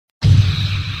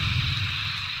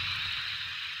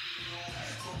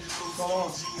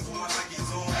calm. Jeans on my Nikes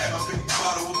on. A big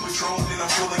bottle of Patron and I'm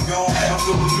feeling gone. I'm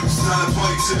feeling loose, not a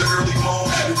party to the early morn.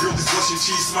 The girl is blushing,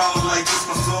 she's smiling like this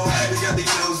my song. They got their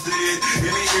nails dead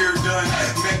and their hair done.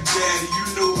 Mac Daddy, you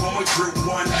know I'm a grip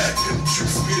one. Pimp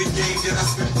juice be the game that I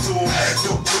spit to them.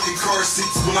 Don't look in car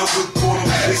seats when I whip on them.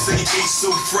 They say Ace so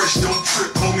fresh, don't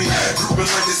trip, homie. Grooving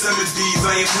like the 70s,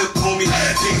 I ain't hip, homie.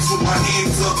 Dance with my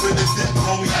hands up in the dip,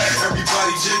 homie.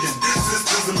 Everybody jigging,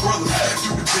 sisters and brothers,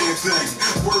 do the damn thing.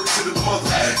 Word to the mother,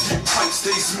 get tight,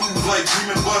 stay smooth like cream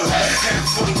and butter. Have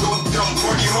fun, go dumb,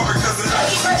 party hard, cause it's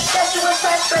Ready first, set you and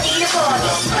first, ready to party.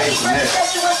 Ready first, set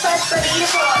you and first, ready to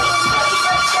party. Ready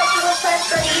first, set you and first,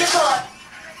 ready to party.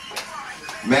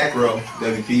 Macro,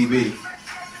 WPB.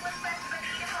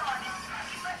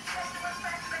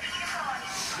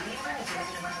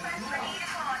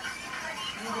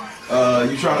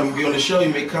 You trying to be on the show? You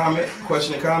make comment,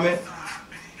 question and comment.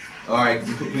 All right,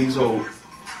 please hold.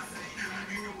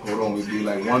 Hold on, we'll be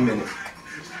like 1 minute.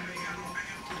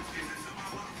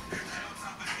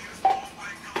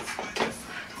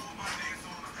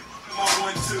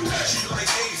 She like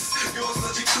Ace, you're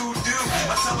such a cool dude.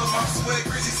 I tell her I'm sweat,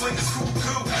 crazy sling is cool.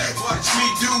 Watch me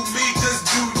do me, just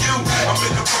do you. I'm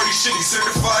in the party shitty,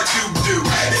 certified do.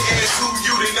 They ask who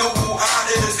you, they know who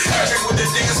I is. Check with the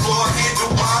dance floor,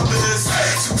 handle my business.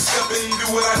 Two-stepping, do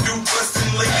what I do,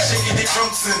 busting ladies, shaking their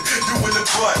trunks and doing the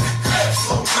butt.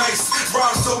 Flow nice,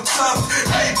 rhyme so tough.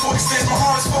 Big boy stands my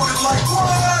arms folded like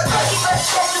what? Ready first,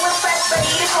 set you and first, ready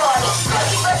to party.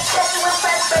 Ready first, set you and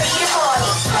first, ready to party.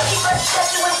 Ready first, set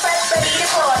you and first, ready to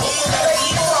party. Ready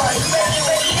to party, ready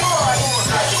to party.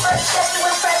 Ready first, set you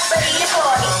and first, ready to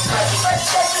party. Ready first,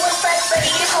 set you and first,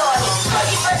 ready to party.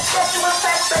 Ready first, set you and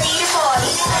first, ready to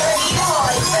party. Ready to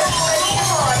party, ready to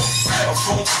party. I'm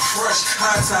funky fresh,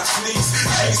 high top sneaks.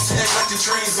 Chase tag like the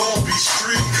trains on B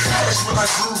Street. Fresh when I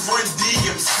groove, run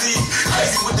DMC.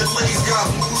 Crazy with the legs, got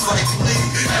moves like Lee.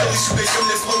 Early shoot they come,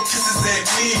 they blow kisses at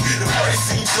me. The party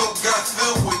scene dope got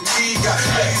filled with me. Got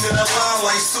ladies in the line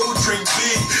like so drink B.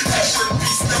 T-shirt be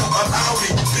still allowed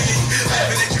it B.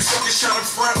 Laughing at you, suckers trying to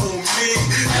front on me.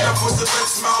 And I force the lip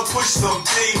smile, push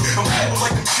something. I'm cool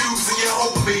like the cubes in your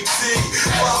homemade thing.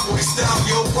 Wild boy style,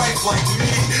 your wife like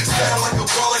me. Style like a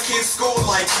ball, I can't score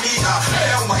like me. I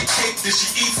pound like cake, then she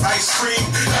eats ice cream.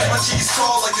 My cheese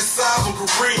tall like the size of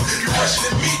Kareem. You rushing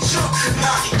to meet you,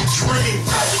 not even dream.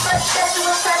 Ready first, set you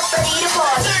and first, ready to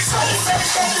party. Ready first,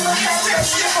 set you and first,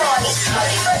 ready to party.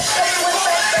 Ready first, set you and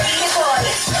first, ready to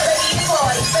party. Ready to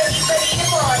party, ready to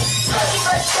party. Ready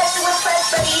first, set you and first,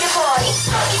 ready to party.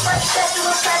 Ready first, set you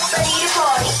and first, ready to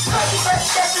party. Ready first,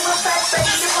 set you and first,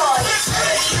 ready to party.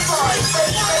 Ready to party,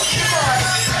 ready to party.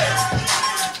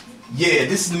 Yeah,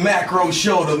 this is the Macro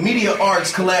Show, the Media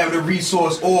Arts Collaborative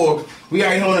Resource Org. We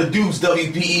out here on the Deuce,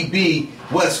 WPEB,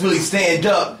 West Philly Stand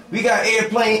Up. We got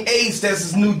Airplane Ace, that's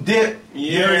his new dip.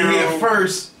 Yeah. You heard it here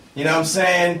first. You know what I'm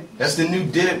saying? That's the new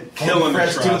dip. Killing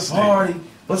fresh the to the tri-state. party.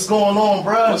 What's going on,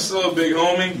 bro? What's up, big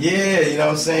homie? Yeah, you know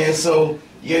what I'm saying? So,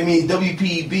 you know what I mean?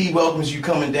 WPEB welcomes you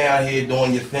coming down here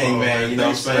doing your thing, man. You know what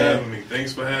I'm saying?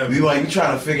 Thanks for having me. We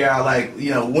trying to figure out, like,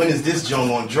 you know, when is this joint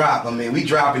gonna drop? I mean, we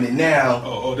dropping it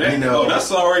now.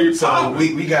 That's already so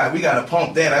popping. we got to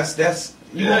pump that. That's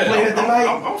you gonna play it tonight?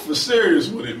 I'm for serious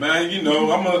with it, man. You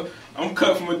know, I'm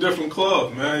cut from a different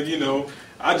club, man. You know,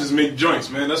 I just make joints,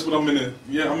 man. That's what I'm in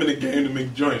the game to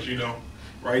make joints. You know,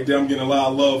 right there I'm getting a lot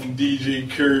of love from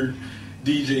DJ Kurt,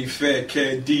 DJ Fat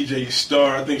Cat, DJ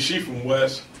Star. I think she from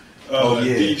West.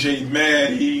 DJ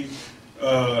Maddie.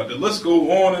 The list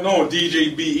go on and on.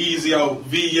 DJ Be Easy out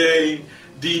VA.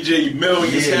 DJ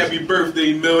Millions, Happy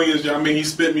birthday Millions. I mean, he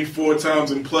spent me 4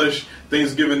 times in plush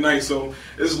Thanksgiving night. So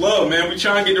it's love, man. We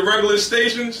trying to get the regular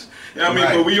stations. You know what I mean?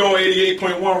 Right. But we on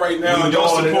 88.1 right now. And y'all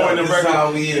supporting the regular.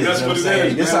 How we is, that's what it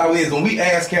is. This how it is. When we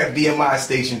ASCAP BMI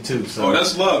station too. So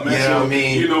that's love, man. You know what I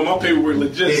mean? You know, my paperwork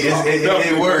legit.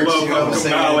 It works. Love, you know what I'm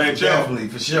saying? Definitely,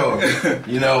 for sure.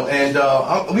 You know, and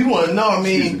we want to know. I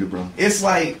mean, it's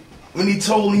like when he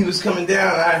told me he was coming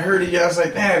down, I heard it. I was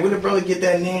like, man, where did brother get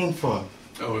that name from?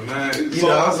 Oh man, you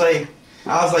know, I was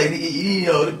like, you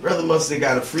know, the brother must have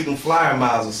got a freaking flyer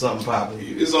miles or something popping.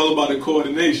 It's all about the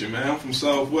coordination, man. I'm from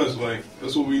Southwest, like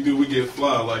that's what we do. We get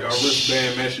fly, like our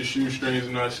wristband matches shoestrings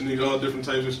and our sneakers, all different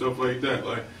types of stuff like that.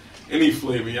 Like any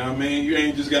flavor, you know what I mean? You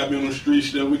ain't just gotta be on the street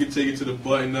stuff. We can take it to the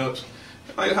button ups.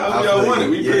 Like how y'all want it?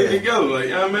 We put it together, like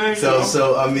you know what I mean?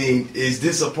 So I mean, is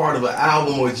this a part of an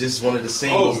album or just one of the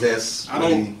singles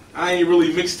I ain't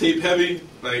really mixtape heavy.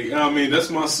 Like, you know what I mean? That's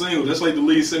my single. That's like the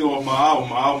lead single of my album.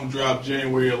 My album dropped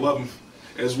January 11th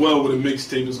as well with a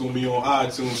mixtape that's going to be on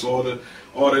iTunes. So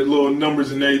all the little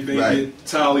numbers and everything Right. get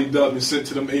tallied up and sent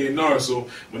to them A&R. So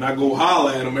when I go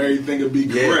holler at them, everything will be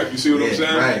correct. You see what I'm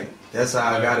saying? Right. That's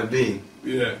how I gotta be.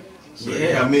 Yeah. So,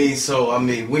 Yeah, I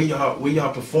mean, when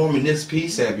y'all performing this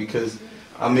piece at? Because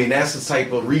I mean, that's the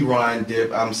type of rewind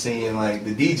dip I'm seeing. Like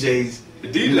the DJs, The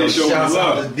DJ show me shouts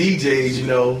out love. to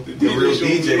DJs, The the DJ real show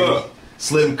me DJs. love.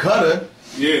 Slim Cutter.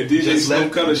 Yeah, DJ Just Slim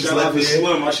left- Cutter. just Shout out left to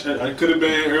here. Slim. I could have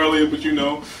been here earlier, but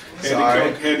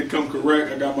had to come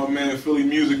correct. I got my man Philly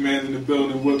Music Man in the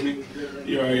building with me.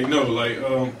 You already know, like,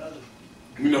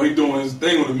 he doing his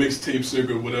thing on the mixtape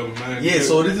circuit or whatever, man. Yeah,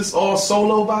 so this is all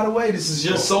solo, by the way. This is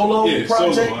your solo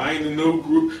project. Solo. I ain't in no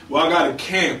group. Well, I got a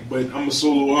camp, but I'm a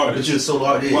solo artist. But you're a solo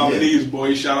artist. Wild Yeah. These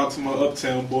boys. Shout out to my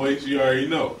Uptown boys. You already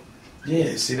know.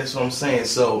 Yeah, see, that's what I'm saying.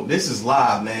 So this is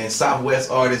live, man. Southwest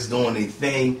artists doing their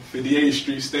thing. 58th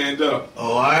Street, stand up.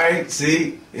 Oh, all right,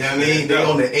 see, you know what I mean? They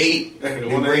on the 8, they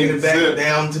On the bring 8 it back zip.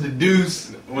 down to the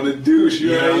deuce. On the douche, you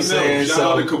You know already what I'm know. saying? Shout So-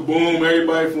 out to Kaboom,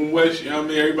 everybody from West. You know what I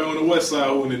mean? Everybody on the West Side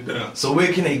holding it down. So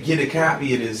where can they get a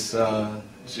copy of this?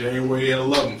 January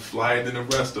 11th, flyer than the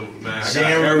rest of them, man. I got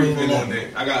January everything 11th. on there.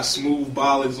 I got smooth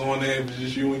ballads on there. It's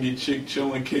just you and your chick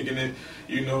chilling, kicking it.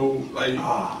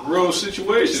 Real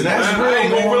situations, So that's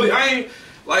man. real, man.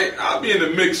 I'll be in the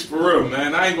mix for real,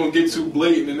 man. I ain't gonna get too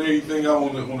blatant and everything out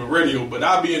on the radio, but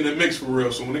I'll be in the mix for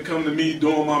real. So when it comes to me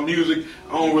doing my music,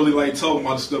 I don't really like talking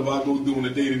about the stuff I go through on a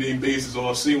day-to-day basis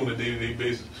or I see on a day-to-day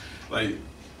basis. Like,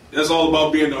 that's all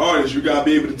about being the artist. You gotta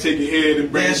be able to take it head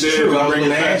and bring That's it true. down I and was bring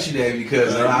going it to back. ask you that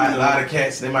because a lot of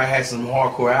cats, they might have some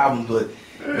hardcore albums, but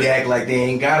they act like they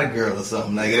ain't got a girl or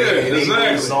something. Like, they ain't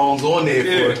got songs on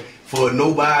there for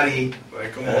nobody.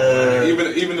 Like, come on, man.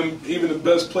 Even the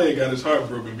best player got his heart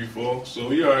broken before,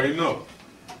 so you already know.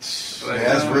 Like,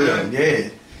 That's real,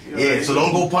 yeah. So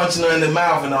don't go punching her in the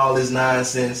mouth and all this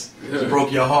nonsense. Yeah. You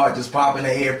broke your heart, just pop in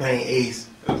the airplane ace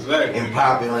Exactly. and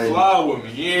pop it. Fly with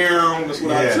me. Yeah, that's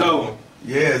what I tell them.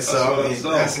 Yeah, so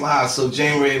that's live. So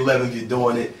January 11th, you're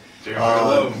doing it.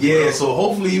 January 11th, so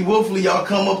hopefully y'all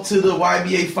come up to the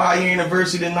YBA 5-year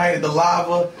anniversary tonight at the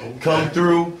Lava. Okay. Come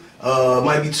through.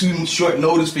 Might be too short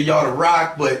notice for y'all to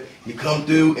rock, but you come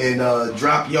through and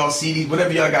drop y'all CDs,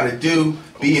 whatever y'all got to do.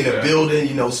 Be in the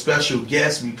building, special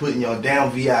guests. We putting y'all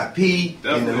down VIP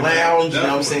in the lounge. You know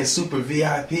what I'm saying? Super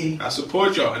VIP. I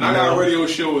support y'all, and I got a radio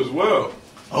show as well.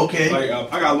 Okay. Like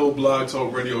I got a little blog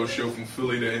talk radio show from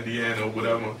Philly to Indiana or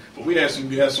whatever. But we had some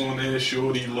guests on there,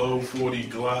 Shorty, Low, 40,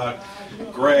 Glide,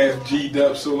 Graph,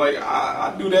 G-Dep. So like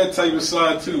I do that type of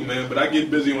side too, man. But I get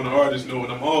busy on the artist note,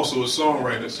 and I'm also a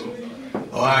songwriter. So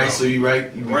all right, so you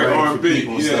write R&B,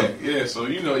 yeah. yeah. So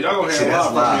y'all gonna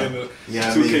have a lot of me in the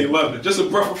 2K11. Just a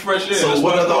breath of fresh air. So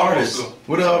what other artists?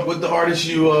 What the artists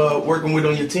you working with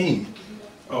on your team?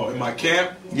 Oh, in my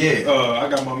camp? Yeah. I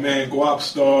got my man Guap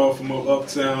Star from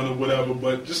Uptown or whatever.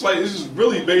 But just like, this is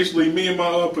really basically me and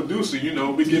my producer,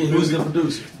 we get Who's busy. the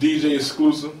producer? DJ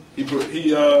Exclusive. He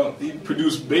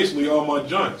produced basically all my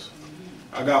joints.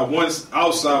 I got one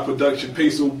outside production,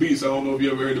 Peso Beats. I don't know if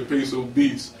you ever heard of Peso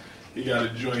Beats. He got a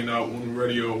joint out on the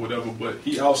radio or whatever, but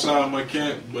he outside my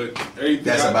camp, but everything.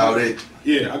 That's about it.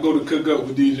 Yeah, I go to cook up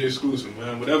with DJ Exclusive,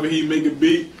 man. Whatever he make a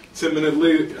beat, 10 minutes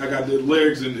later, I got the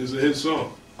lyrics and it's a hit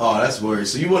song. Oh, that's weird.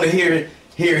 So you want to hear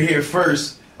it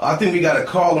first. I think we got a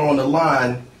caller on the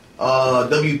line.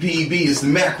 WPEB, it's the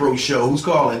Macro Show. Who's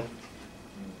calling?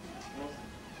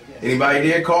 Anybody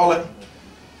there calling?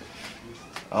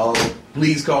 Oh,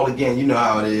 please call again. You know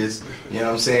how it is. You know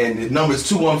what I'm saying? The number is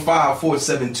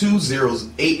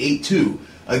 215-472-0882.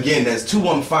 Again, that's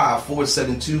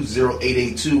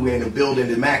 215-472-0882. We're in the building,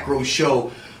 the Macro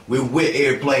Show. We're with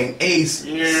Airplane Ace,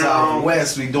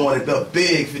 Southwest. We're doing it up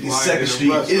big, 52nd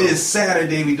Street. It is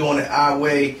Saturday. We're doing it our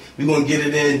way. We're going to get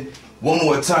it in one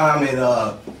more time and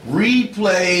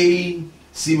replay,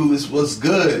 see what's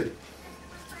good.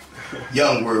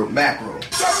 Young World Macro.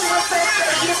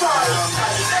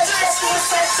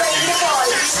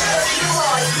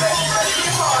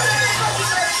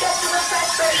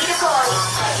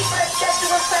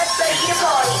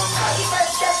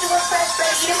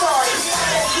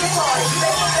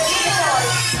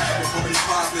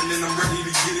 And I'm ready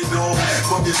to get it on.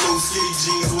 Fucking low skinny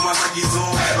jeans with my Nikes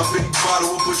on. A big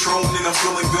bottle of Patron and I'm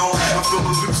feeling gone. I'm feeling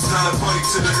loose, time to party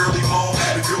to the early morn.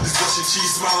 The girl is brushing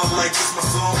cheese, smiling like it's my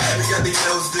song. They got their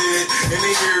nails dead and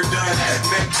they hair done.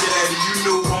 Mac Daddy, you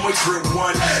know I'm a grip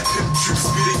one. Pimp troops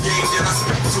be the game that I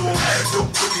speak to them. Dope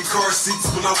looking car seats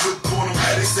when I whip on them.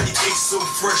 They say they ain't so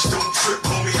fresh, don't trip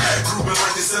on me. Grooving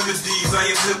like the 70s,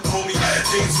 I am hip homie.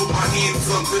 Dance with my hands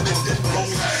up, with the dip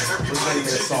homie. Everybody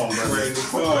that song, brother. Ready to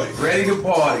party. Ready to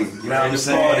party. You know what I'm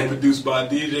saying? Produced by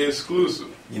DJ Exclusive.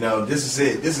 You know, this is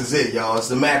it. This is it, y'all. It's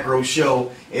the Macro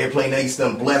Show. Airplane Ace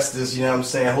done blessed us, you know what I'm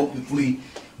saying? Hopefully,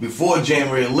 before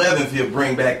January 11th, he'll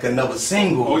bring back another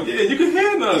single. Oh, yeah, you can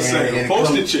hear another single.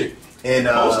 Poster Chick. And,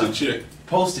 Poster Chick.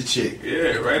 Poster Chick.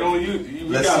 Yeah, right on you. We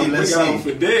Let's got see. them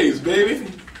for days, baby.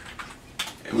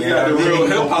 And we got the real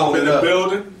hip-hop in the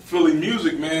building. Philly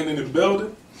Music Man in the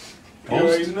building. You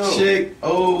already know. Chick.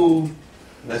 Oh,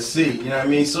 let's see. You know what I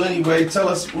mean? So anyway, tell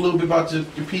us a little bit about your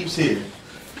peeps here.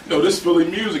 No, this Philly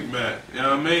Music Man. You know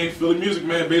what I mean? Philly Music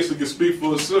Man basically can speak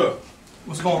for itself.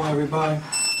 What's going on, everybody?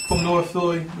 From North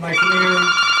Philly, nice and airy.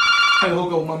 Had to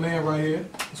hook up with my man right here.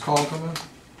 It's called coming.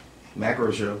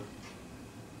 Macro Show.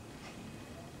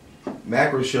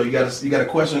 Macro Show. You got a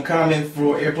question or comment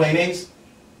for Airplane Ace?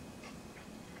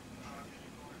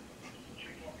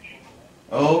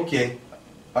 Okay.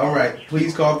 All right.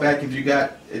 Please call back if you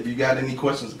got any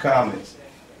questions or comments.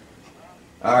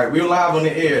 All right. We're live on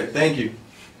the air. Thank you.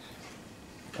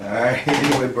 All right.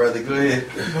 Anyway, brother, go ahead.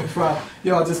 No problem.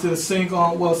 Yo, I just did a CD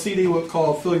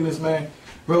called Philly Music Man,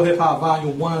 Real Hip Hop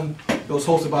Volume 1. It was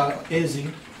hosted by Izzy,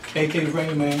 a.k.a.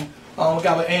 Rain Man. I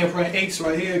got an Airplane Ace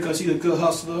right here because he's a good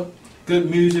hustler, good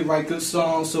music, write good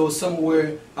songs. So it's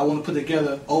somewhere I want to put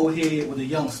together old head with the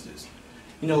youngsters.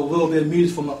 You know, a little bit of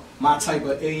music from my type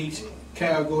of age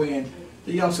category and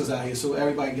the youngsters out here, so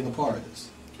everybody get a part of this.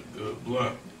 Good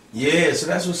blood. Yeah, so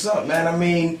that's what's up, man. I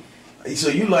mean, so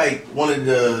you like one of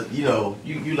the, you know,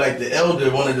 you like the elder,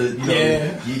 one of the, you know,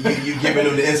 yeah. you giving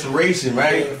them the inspiration,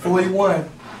 right? Yeah, 41.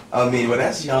 I mean, well,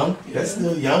 that's young. Yeah. That's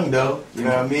still young, though. You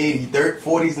know what I mean?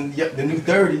 40s and the new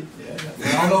 30. Yeah,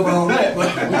 I don't know about all that,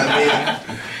 but I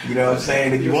mean, you know what I'm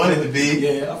saying? If you wanted to be,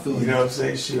 yeah, I feel you know what I'm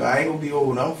saying? Shoot, I ain't gonna be old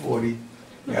when I'm 40. You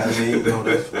know what I mean? No,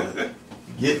 that's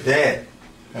get that.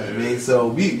 I mean, so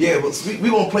we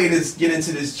gonna play this, get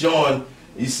into this John.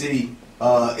 You see,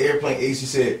 Airplane Ace, you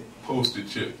said Poster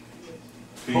Chick.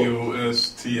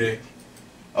 P-O-S-T-A.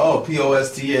 Oh,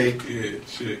 P-O-S-T-A. Yeah,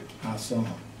 chick. Awesome.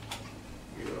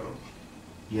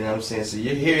 You know what I'm saying? So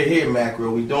you're here,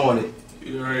 Macro. We doing it.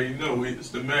 You already know. It's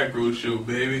the Macro Show,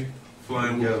 baby.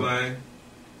 Flying with flying.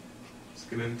 Let's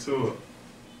get into it.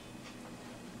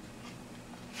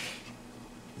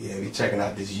 Yeah, we checking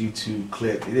out this YouTube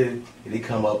clip. It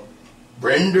come up.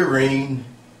 Brenda Rain.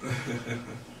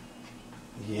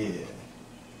 Yeah.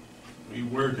 We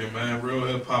working, man. Real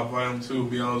Hip Hop Volume 2 will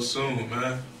be out soon,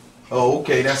 man. Oh,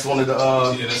 okay. That's one of the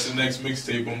yeah, that's the next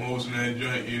mixtape. I'm hosting that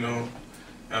joint, you know.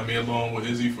 I mean, along with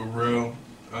Izzy for Real,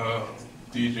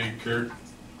 DJ Kurt,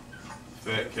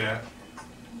 Fat Cat.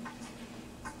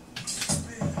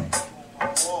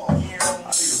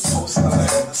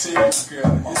 Serious girl,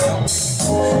 you know.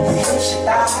 She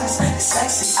dies,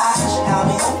 sexy eyes, she got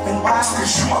me open wide.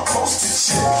 Cause you my poster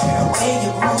chick. The way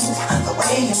you move, the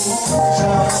way you move.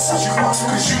 Cause you my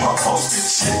poster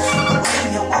chick. The way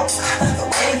you walk, the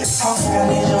way you talk. I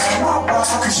need you on my wall.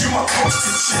 Cause you my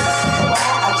poster chick. The way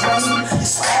I dream, you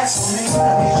smash on me.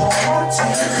 I need you on my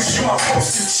team. Cause you my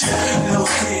poster chick. Little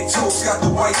kid toes got the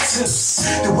white tips.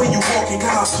 The way you walking,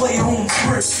 gotta play on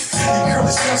brick. Your girl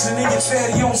is dancing in your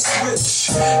fatty on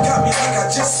switch. Got me like I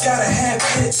just gotta have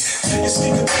it. Your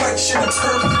skin complexion, a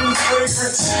perfume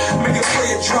fragrance. Make a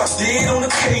player drop dead on the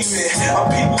pavement. My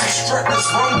people are strapped as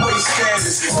runway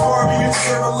status. Barbie and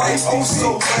Sarah life, oh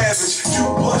so lavish. You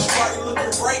blush right,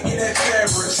 looking right in that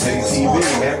fabric.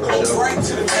 Go right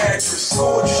to the mattress.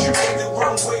 Gorgeous, you make the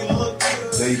runway look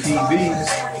good. Say TV.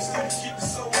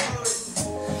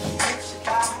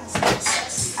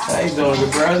 How you doing,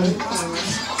 good brother?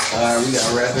 Alright, we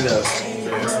gotta wrap it up.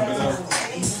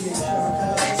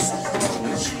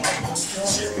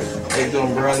 How you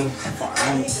doing, brother?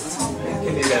 Fine.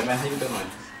 Can you that, man? How you doing?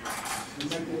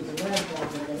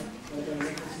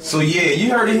 So yeah,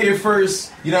 you heard it here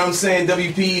first. You know what I'm saying?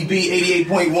 WPEB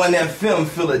 88.1 FM,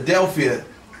 Philadelphia.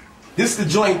 This is the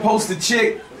joint Poster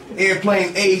Chick,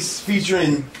 Airplane Ace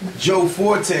featuring Joe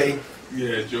Forte.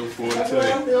 Yeah, Joe Forte.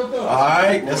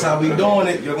 Alright, that's how we doing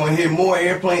it. You're gonna hear more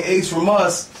Airplane Ace from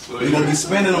us. We're gonna be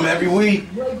spinning them every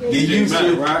week. Get used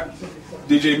to it. Right?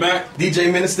 DJ Mac? DJ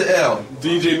Minister L.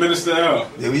 DJ Minister L.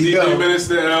 There we go. DJ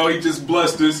Minister L, he just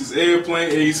blessed us. It's Airplane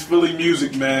Ace, Philly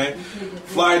Music Man.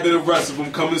 Fly to the rest of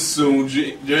them coming soon.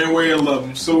 January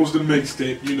 11th. So's the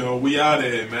mixtape. You know, we out of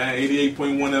here, man.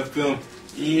 88.1 FM.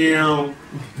 Yeah.